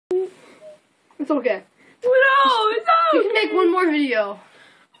It's okay. No, it's not. We can make one more video.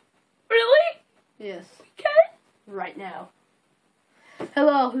 Really? Yes. Okay. Right now.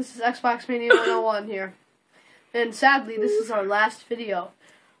 Hello, this is Xbox Mania 101 here. And sadly, this is our last video.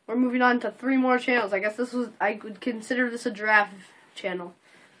 We're moving on to 3 more channels. I guess I would consider this a draft channel.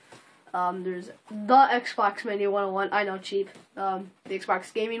 There's the Xbox Mania 101. I know, cheap. The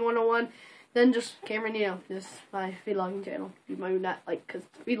Xbox Gaming 101. Then just Cameron Neo. This is my vlogging channel. You might not like, because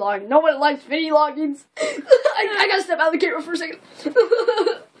vlogging. No one likes video loggings. I gotta step out of the camera for a second.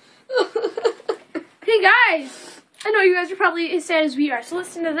 Hey guys, I know you guys are probably as sad as we are, so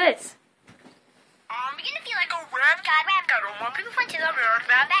listen to this. I'm beginning to feel like a rap god, or more people to the world,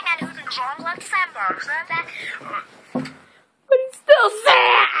 rap back and who thinks wrong like sandbox, rap back. But he's still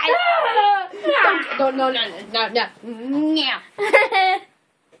sad! No.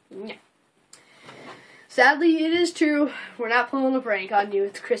 Sadly, it is true. We're not pulling a prank on you.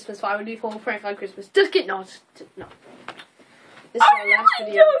 It's Christmas. Why would we pull a prank on Christmas? Just kidding. No. No. This is our last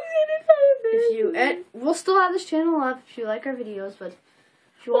video. We'll still have this channel up if you like our videos, but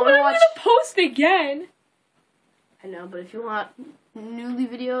if you want to watch, I'm gonna post again. I know, but if you want newly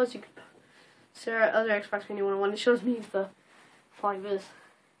videos, you can see our other Xbox Mini 101. It shows me the like this.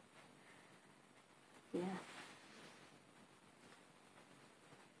 Yeah.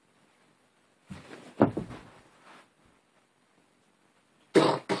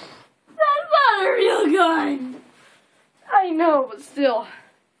 Not a real gun. I know, but still.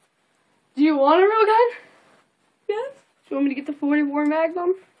 Do you want a real gun? Yes. Do you want me to get the 44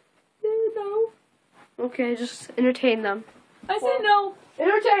 Magnum? No. Okay, just entertain them. I said no.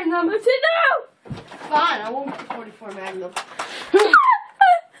 Entertain them. I said no. Fine, I won't get the 44 Magnum.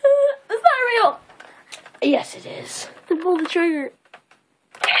 It's not real. Yes, it is. Then pull the trigger.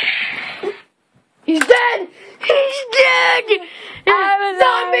 He's dead! He's dead!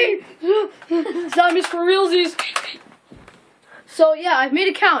 Zombie! Zombies for realsies. So, yeah, I've made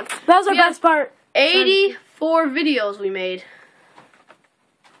a count. That was our best part. 84 videos we made.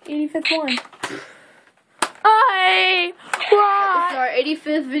 85th one. It's our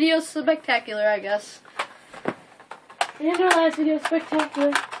 85th video spectacular, I guess. And our last video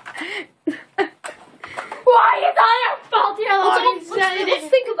spectacular. Why? It's all your fault, Let's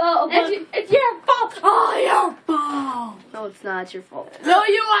think about it's your fault. Oh, your fault. No, it's not. It's your fault. No,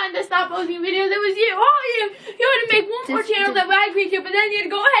 you wanted to stop posting videos. It was you. Oh, you had to make one more channel that I agreed to, but then you had to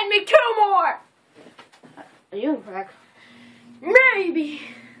go ahead and make 2 more. Are you in crack? Maybe.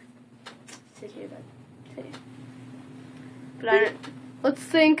 Sit here, then. Sit here. But let's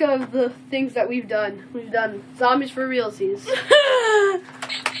think of the things that we've done. We've done Zombies for Realsies.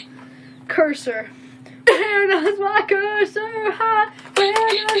 Cursor. Where does my cursor hide? Where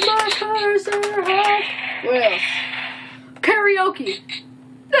does my cursor hide? What else? Karaoke.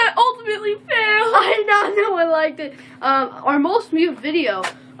 That ultimately failed. I don't know. I liked it. Our most viewed video.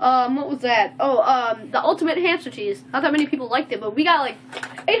 What was that? Oh, the Ultimate Hamster Cheese. Not that many people liked it, but we got like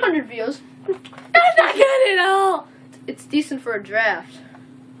 800 views. That's not good at all. It's decent for a draft.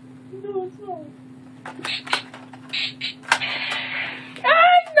 No, it's not.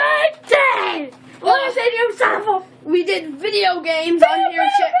 I'm not dead. Listen, you son of a... We did video games on your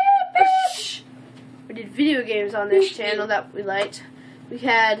channel. We did video games on this channel that we liked. We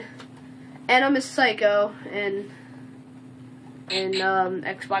had Animus Psycho and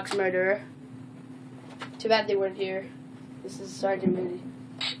Xbox Murderer. Too bad they weren't here. This is Sergeant Moody.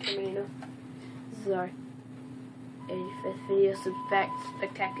 This is our 85th video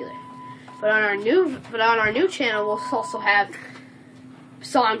spectacular. But on our new channel, we'll also have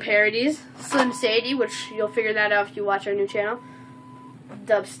song parodies, Slim Sadie, which you'll figure that out if you watch our new channel.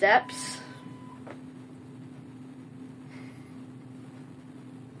 Dubsteps.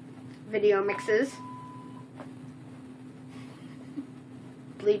 Video mixes.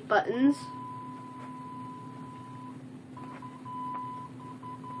 Bleep buttons.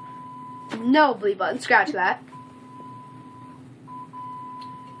 No bleep button. Scratch that.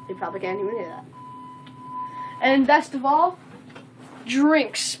 You probably can't even hear that. And best of all,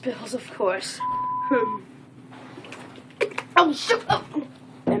 drink spills, of course. Oh, shoot! Oh.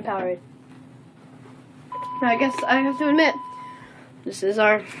 And Powerade. I guess I have to admit, this is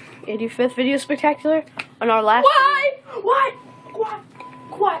our 85th video spectacular on our last Why? video.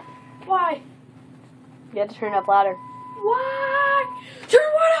 Why? You had to turn it up louder. Why?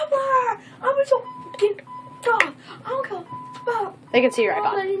 Turn what up louder? I'm so fucking dumb. I don't give a fuck. They can see your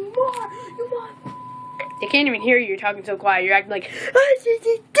iPod. Anymore. You want? They can't even hear you. You're talking so quiet. You're acting like.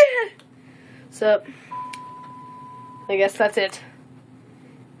 So, I guess that's it.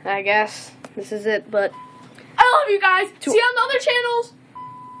 I guess this is it. But I love you guys. See you on the other channels.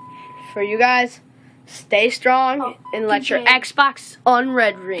 for you guys. Stay strong and let your Xbox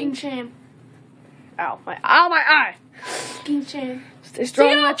unred ring. Shame. Ow, my eye. Shame. Stay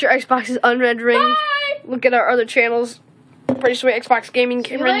strong and let your Xbox's unred ring. Bye. Look at our other channels. Pretty sweet Xbox Gaming,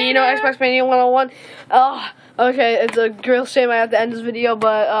 Cameron Nino, Xbox Mania 101. Oh, okay, it's a real shame I have to end this video,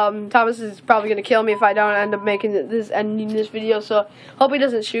 but Thomas is probably going to kill me if I don't end up ending this video, so hope he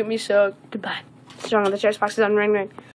doesn't shoot me, so goodbye. Strong on the Xbox's unred ring.